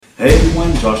Hey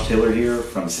everyone, Josh Taylor here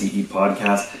from CE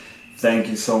Podcast. Thank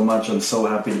you so much. I'm so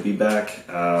happy to be back.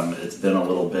 It's been a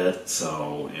little bit,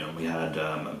 so we had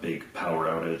a big power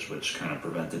outage, which kind of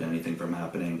prevented anything from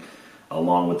happening,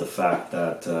 along with the fact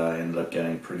that I ended up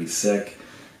getting pretty sick.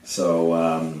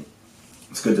 So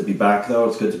it's good to be back, though.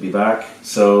 It's good to be back.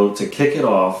 So to kick it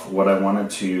off, what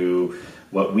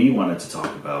we wanted to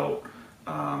talk about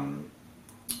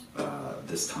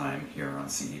this time here on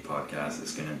CE Podcast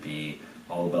is going to be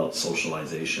all about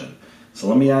socialization. So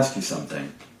let me ask you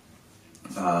something.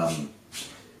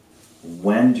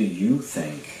 When do you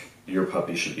think your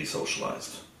puppy should be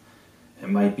socialized? It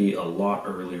might be a lot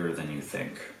earlier than you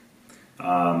think.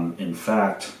 In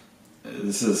fact,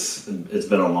 it's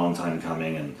been a long time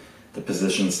coming, and the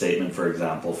position statement, for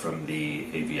example, from the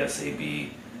AVSAB,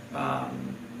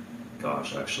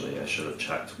 actually I should have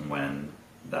checked when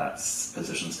that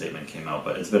position statement came out,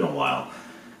 but it's been a while.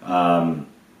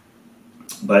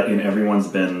 But everyone's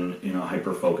been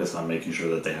hyper focused on making sure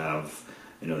that they have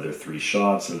their 3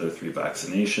 shots or their 3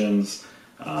 vaccinations.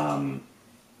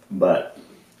 But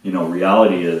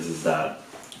reality is that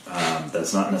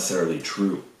that's not necessarily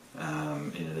true.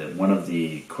 One of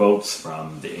the quotes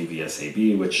from the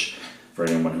AVSAB, which for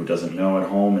anyone who doesn't know at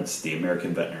home, it's the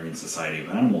American Veterinary Society of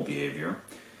Animal Behavior.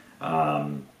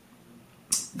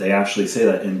 They actually say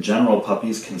that in general,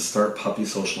 puppies can start puppy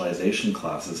socialization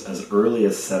classes as early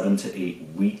as 7 to 8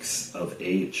 weeks of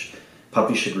age.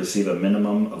 Puppies should receive a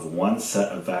minimum of 1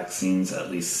 set of vaccines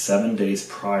at least 7 days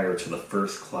prior to the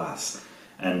first class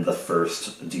and the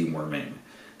first deworming.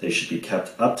 They should be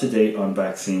kept up to date on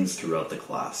vaccines throughout the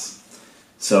class.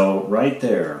 So right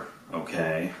there,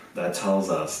 that tells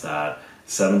us that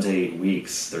 7 to 8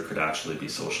 weeks, there could actually be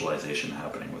socialization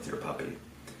happening with your puppy.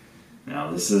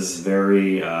 Now, this is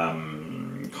very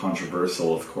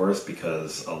controversial, of course,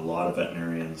 because a lot of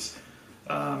veterinarians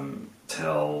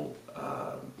tell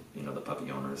the puppy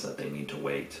owners that they need to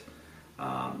wait.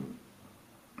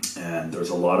 And there's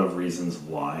a lot of reasons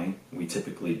why we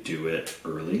typically do it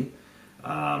early.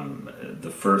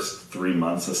 The first 3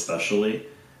 months especially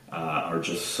are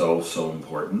just so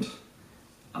important.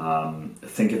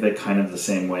 Think of it kind of the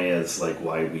same way as like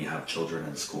why we have children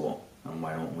in school. And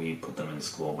why don't we put them in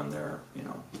school when they're,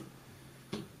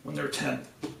 when they're 10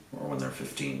 or when they're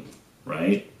 15,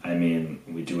 right? I mean,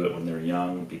 we do it when they're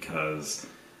young because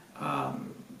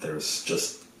there's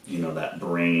just, that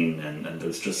brain and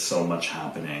there's just so much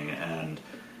happening. And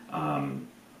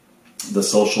the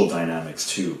social dynamics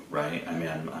too, right? I mean,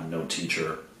 I'm no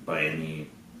teacher by any,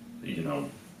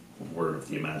 word of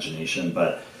the imagination,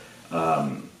 but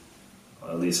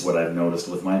at least what I've noticed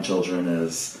with my children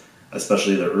is,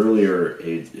 especially the earlier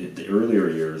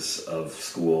years of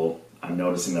school, I'm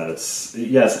noticing that it's,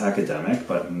 yes, academic,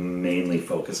 but mainly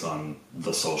focused on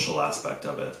the social aspect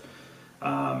of it,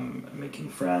 making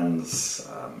friends,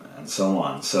 and so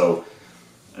on. So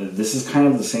this is kind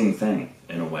of the same thing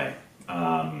in a way.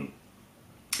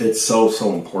 It's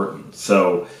so important.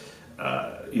 So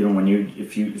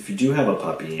if you do have a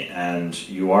puppy and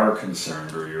you are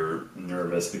concerned or you're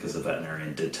nervous because the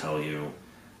veterinarian did tell you,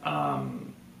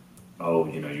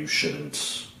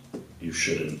 you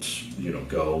shouldn't,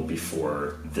 go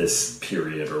before this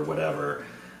period or whatever.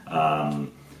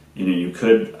 You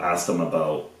could ask them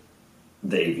about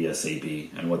the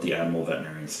AVSAB and what the Animal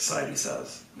Veterinary Society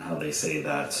says, and how they say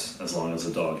that as long as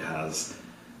a dog has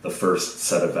the first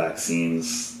set of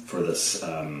vaccines for this,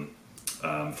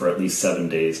 for at least 7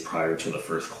 days prior to the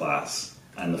first class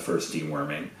and the first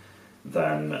deworming,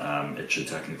 then it should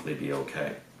technically be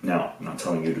okay. Now, I'm not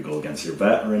telling you to go against your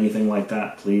vet or anything like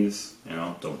that, please.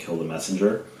 Don't kill the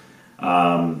messenger.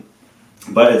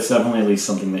 But it's definitely at least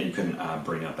something that you can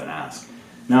bring up and ask.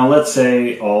 Now, let's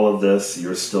say all of this,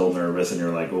 you're still nervous and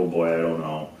you're like, oh boy, I don't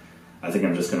know. I think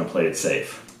I'm just going to play it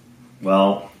safe.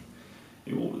 Well,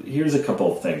 here's a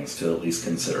couple of things to at least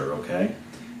consider, okay?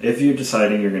 If you're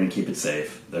deciding you're going to keep it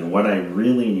safe, then what I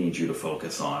really need you to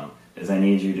focus on is I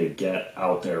need you to get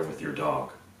out there with your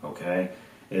dog, okay?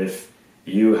 If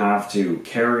you have to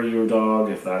carry your dog,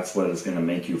 if that's what is going to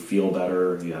make you feel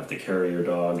better, you have to carry your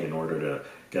dog in order to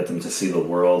get them to see the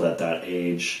world at that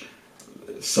age,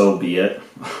 so be it,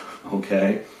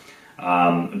 okay?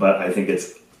 But I think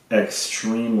it's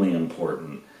extremely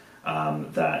important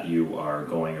that you are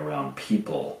going around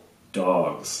people,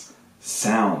 dogs,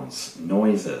 sounds,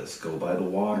 noises, go by the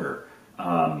water,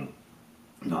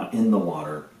 not in the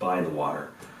water, by the water.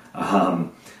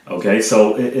 Okay,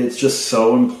 so it's just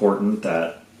so important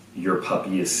that your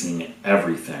puppy is seeing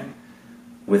everything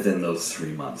within those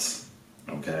 3 months,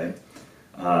 okay?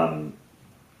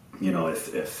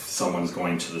 If someone's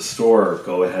going to the store,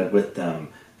 go ahead with them,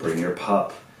 bring your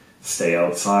pup, stay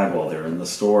outside while they're in the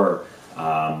store.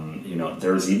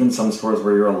 There's even some stores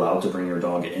where you're allowed to bring your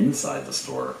dog inside the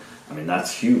store. I mean,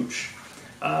 that's huge.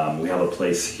 We have a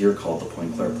place here called the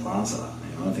Point Claire Plaza.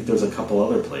 I think there's a couple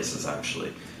other places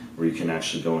actually where you can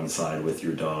actually go inside with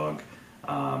your dog.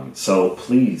 So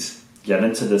please get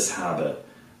into this habit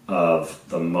of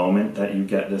the moment that you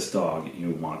get this dog,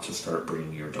 you want to start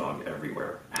bringing your dog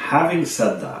everywhere. Having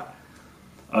said that,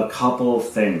 a couple of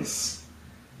things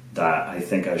that I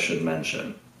think I should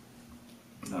mention.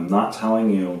 I'm not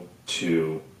telling you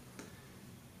to,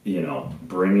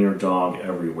 bring your dog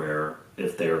everywhere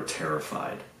if they are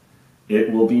terrified.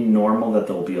 It will be normal that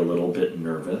they'll be a little bit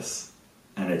nervous,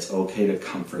 and it's okay to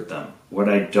comfort them. What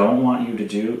I don't want you to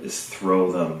do is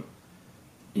throw them,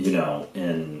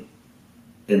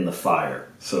 in the fire,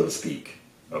 so to speak.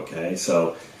 Okay,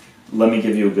 so let me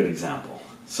give you a good example.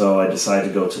 So I decided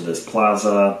to go to this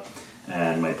plaza,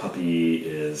 and my puppy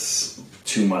is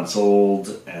 2 months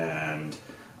old, and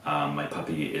my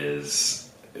puppy is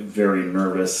very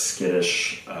nervous,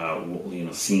 skittish,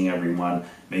 seeing everyone.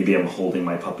 Maybe I'm holding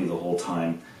my puppy the whole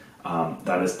time.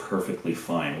 That is perfectly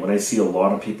fine. What I see a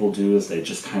lot of people do is they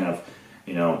just kind of,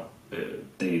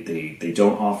 they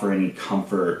don't offer any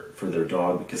comfort for their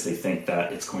dog because they think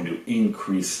that it's going to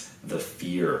increase the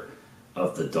fear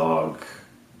of the dog,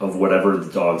 of whatever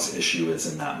the dog's issue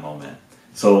is in that moment.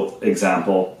 So,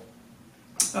 example,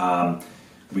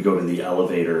 we go to the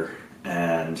elevator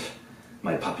and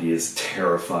my puppy is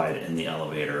terrified in the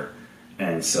elevator.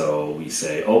 And so we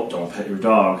say, oh, don't pet your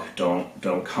dog,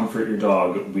 don't comfort your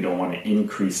dog. We don't want to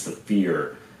increase the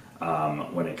fear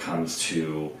when it comes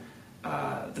to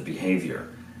the behavior.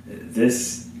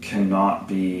 This cannot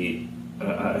be,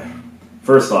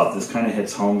 first off, this kind of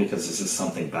hits home because this is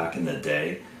something back in the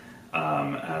day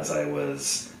as I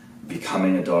was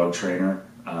becoming a dog trainer.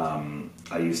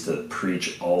 I used to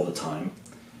preach all the time.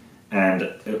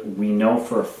 And we know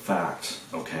for a fact,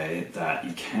 okay, that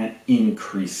you can't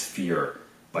increase fear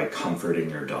by comforting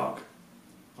your dog.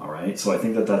 All right? So I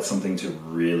think that that's something to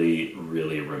really,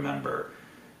 really remember,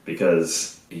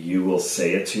 because you will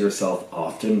say it to yourself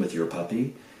often with your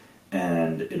puppy,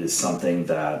 and it is something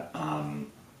that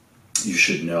you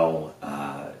should know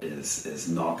is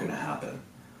not going to happen.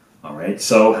 All right?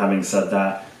 So having said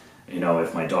that,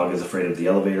 if my dog is afraid of the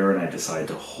elevator and I decide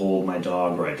to hold my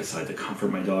dog, or I decide to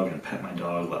comfort my dog and pet my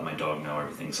dog, let my dog know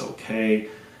everything's okay,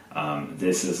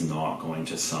 this is not going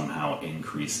to somehow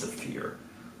increase the fear.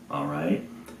 All right?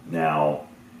 Now,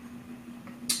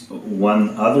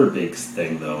 one other big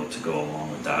thing, though, to go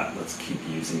along with that, let's keep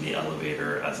using the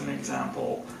elevator as an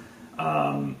example.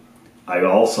 I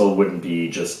also wouldn't be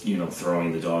just,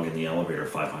 throwing the dog in the elevator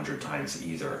 500 times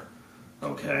either.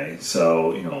 Okay,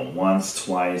 so, once,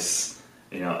 twice,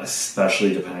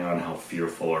 especially depending on how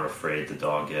fearful or afraid the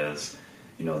dog is,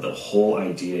 the whole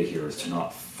idea here is to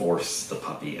not force the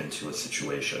puppy into a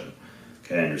situation.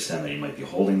 Okay, I understand that you might be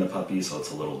holding the puppy, so it's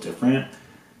a little different,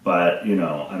 but,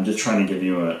 I'm just trying to give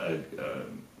you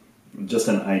just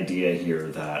an idea here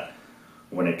that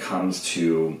when it comes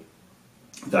to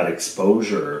that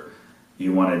exposure,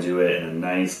 you want to do it in a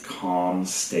nice, calm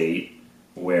state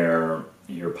where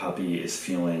your puppy is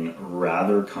feeling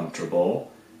rather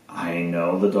comfortable. I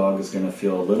know the dog is going to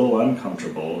feel a little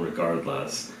uncomfortable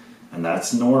regardless, and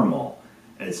that's normal.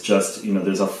 It's just,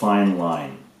 there's a fine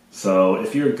line. So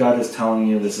if your gut is telling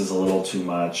you this is a little too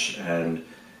much and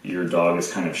your dog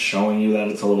is kind of showing you that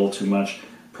it's a little too much,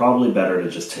 probably better to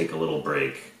just take a little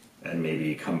break and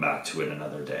maybe come back to it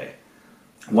another day.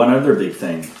 One other big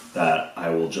thing that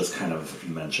I will just kind of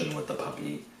mention with the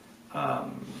puppy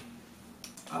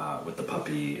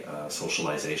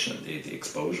socialization, the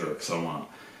exposure, so on,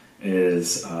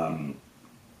 is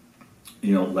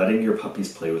letting your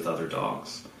puppies play with other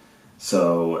dogs.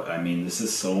 So this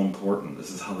is so important.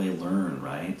 This is how they learn,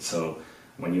 right? So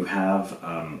when you have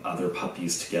other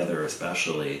puppies together,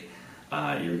 especially,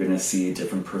 you're going to see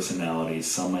different personalities.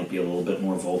 Some might be a little bit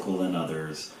more vocal than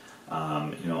others.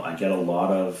 I get a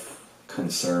lot of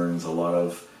concerns, a lot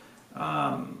of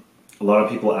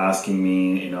people asking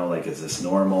me, is this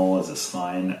normal? Is this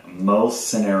fine? Most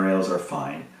scenarios are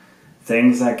fine.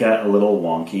 Things that get a little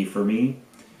wonky for me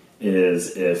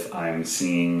is if I'm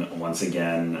seeing, once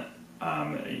again,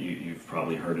 you've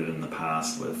probably heard it in the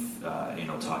past with,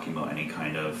 talking about any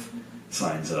kind of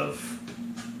signs of,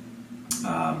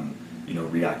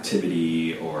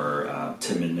 reactivity or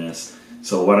timidness.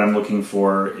 So what I'm looking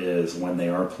for is when they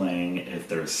are playing, if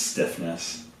there's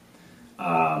stiffness,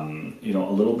 a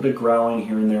little bit of growling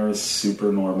here and there is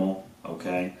super normal.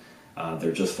 Okay,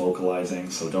 they're just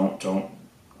vocalizing, so don't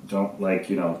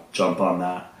jump on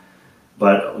that.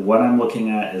 But what I'm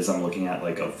looking at is I'm looking at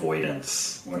like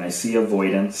avoidance. When I see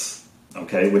avoidance,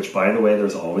 okay, which by the way,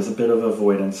 there's always a bit of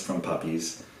avoidance from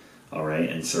puppies, all right,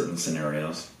 in certain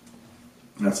scenarios.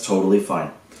 That's totally fine.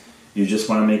 You just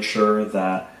want to make sure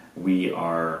that we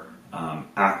are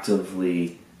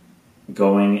actively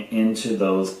going into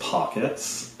those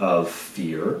pockets of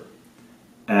fear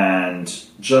and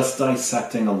just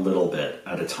dissecting a little bit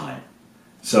at a time.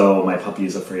 So my puppy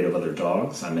is afraid of other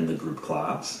dogs. I'm in the group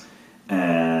class,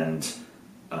 and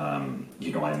I'm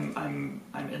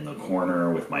in the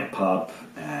corner with my pup,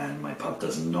 and my pup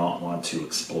does not want to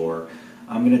explore.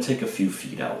 I'm going to take a few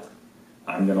feet out.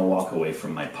 I'm going to walk away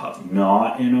from my pup,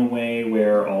 not in a way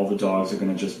where all the dogs are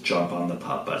going to just jump on the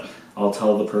pup, but I'll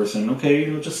tell the person,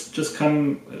 okay, just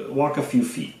come walk a few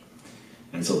feet.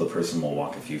 And so the person will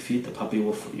walk a few feet, the puppy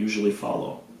will usually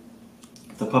follow.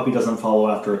 If the puppy doesn't follow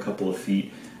after a couple of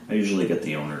feet, I usually get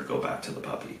the owner to go back to the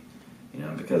puppy.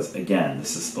 Because again,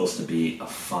 this is supposed to be a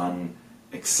fun,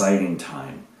 exciting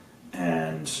time,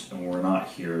 and we're not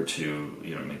here to,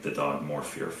 make the dog more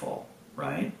fearful,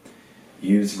 right?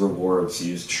 Use rewards,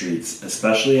 use treats,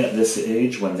 especially at this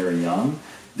age when they're young.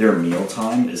 Their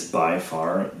mealtime is by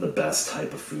far the best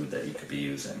type of food that you could be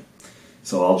using.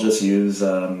 So I'll just use,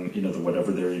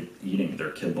 whatever they're eating,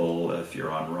 their kibble. If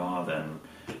you're on raw, then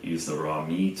use the raw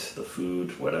meat, the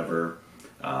food, whatever.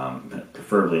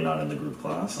 Preferably not in the group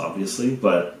class, obviously,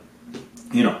 but,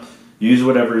 use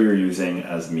whatever you're using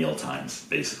as meal times,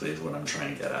 basically, is what I'm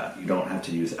trying to get at. You don't have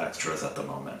to use extras at the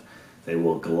moment. They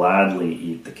will gladly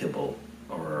eat the kibble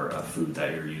or a food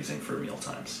that you're using for meal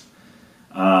times.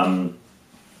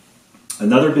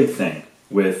 Another big thing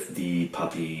with the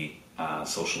puppy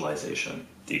socialization,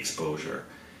 the exposure,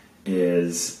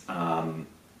 is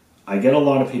I get a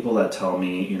lot of people that tell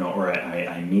me, or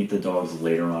I meet the dogs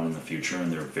later on in the future,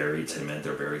 and they're very timid,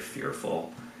 they're very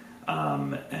fearful.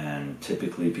 And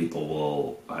typically people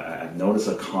will, I've noticed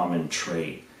a common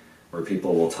trait where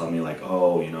people will tell me like,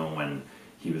 oh, when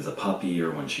he was a puppy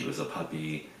or when she was a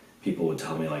puppy, people would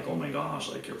tell me like, oh my gosh,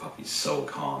 like your puppy's so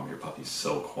calm, your puppy's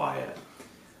so quiet.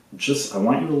 I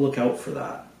want you to look out for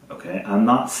that, okay? I'm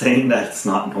not saying that it's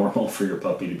not normal for your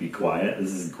puppy to be quiet.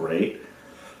 This is great.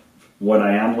 What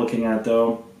I am looking at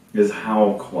though is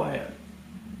how quiet.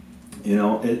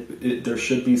 There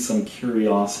should be some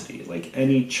curiosity, like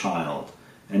any child,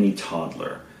 any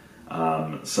toddler.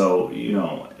 So,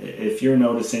 if you're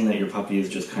noticing that your puppy is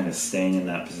just kind of staying in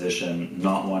that position,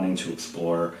 not wanting to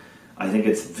explore, I think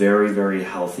it's very, very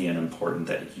healthy and important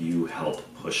that you help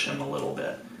push him a little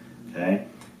bit, okay?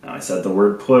 Now, I said the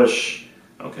word push,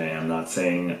 okay? I'm not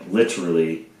saying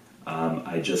literally.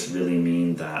 I just really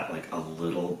mean that, like, a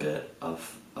little bit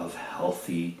of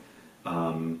healthy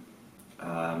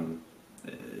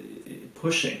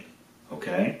pushing,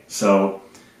 okay? So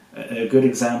a good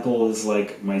example is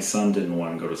like my son didn't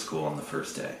want to go to school on the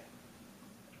first day,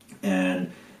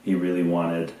 and he really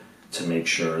wanted to make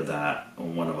sure that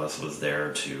one of us was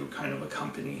there to kind of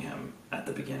accompany him at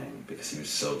the beginning because he was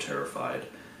so terrified.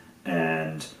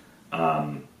 And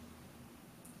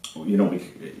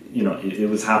it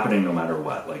was happening no matter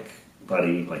what. Like,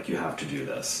 buddy, like you have to do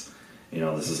this.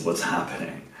 This is what's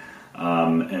happening.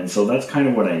 And so that's kind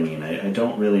of what I mean. I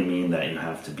don't really mean that you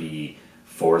have to be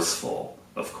forceful,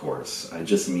 of course. I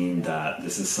just mean that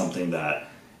this is something that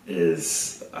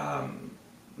is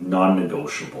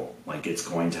non-negotiable. Like, it's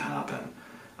going to happen.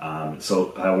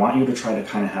 So I want you to try to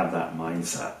kind of have that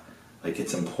mindset. Like,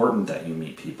 it's important that you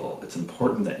meet people. It's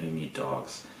important that you meet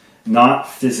dogs. Not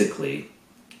physically,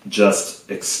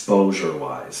 just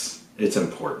exposure-wise. It's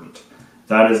important.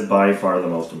 That is by far the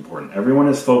most important. Everyone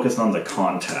is focused on the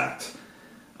contact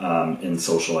in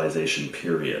socialization,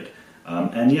 period.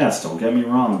 And yes, don't get me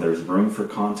wrong, there's room for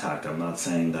contact. I'm not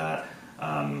saying that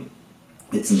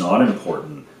it's not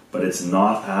important, but it's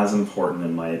not as important,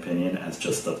 in my opinion, as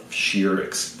just the sheer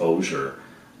exposure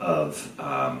of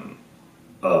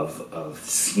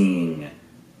seeing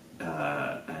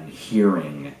and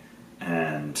hearing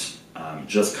and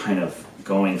just kind of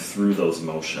going through those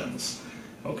motions.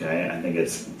 Okay, I think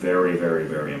it's very, very,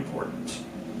 very important.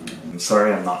 I'm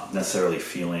sorry I'm not necessarily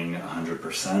feeling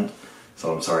 100%,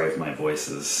 so I'm sorry if my voice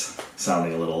is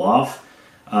sounding a little off.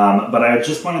 But I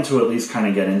just wanted to at least kind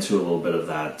of get into a little bit of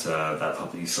that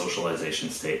puppy socialization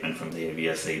statement from the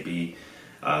AVSAB,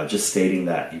 just stating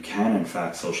that you can, in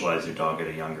fact, socialize your dog at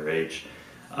a younger age.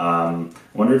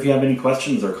 Wonder if you have any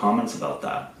questions or comments about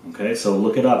that. Okay, so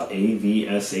look it up,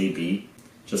 AVSAB.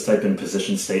 Just type in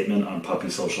position statement on puppy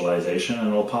socialization and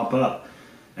it'll pop up.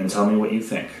 And tell me what you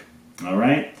think. All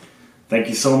right? Thank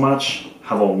you so much.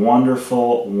 Have a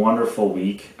wonderful, wonderful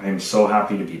week. I am so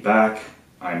happy to be back.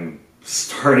 I'm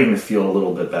starting to feel a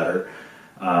little bit better.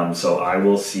 So I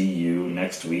will see you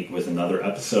next week with another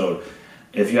episode.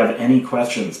 If you have any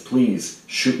questions, please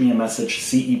shoot me a message,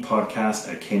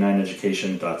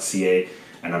 cepodcast@k9education.ca.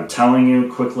 And I'm telling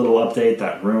you, quick little update,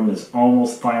 that room is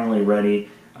almost finally ready.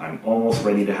 I'm almost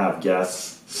ready to have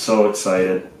guests. So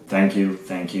excited. Thank you,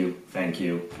 thank you, thank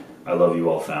you. I love you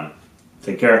all, fam.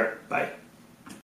 Take care. Bye.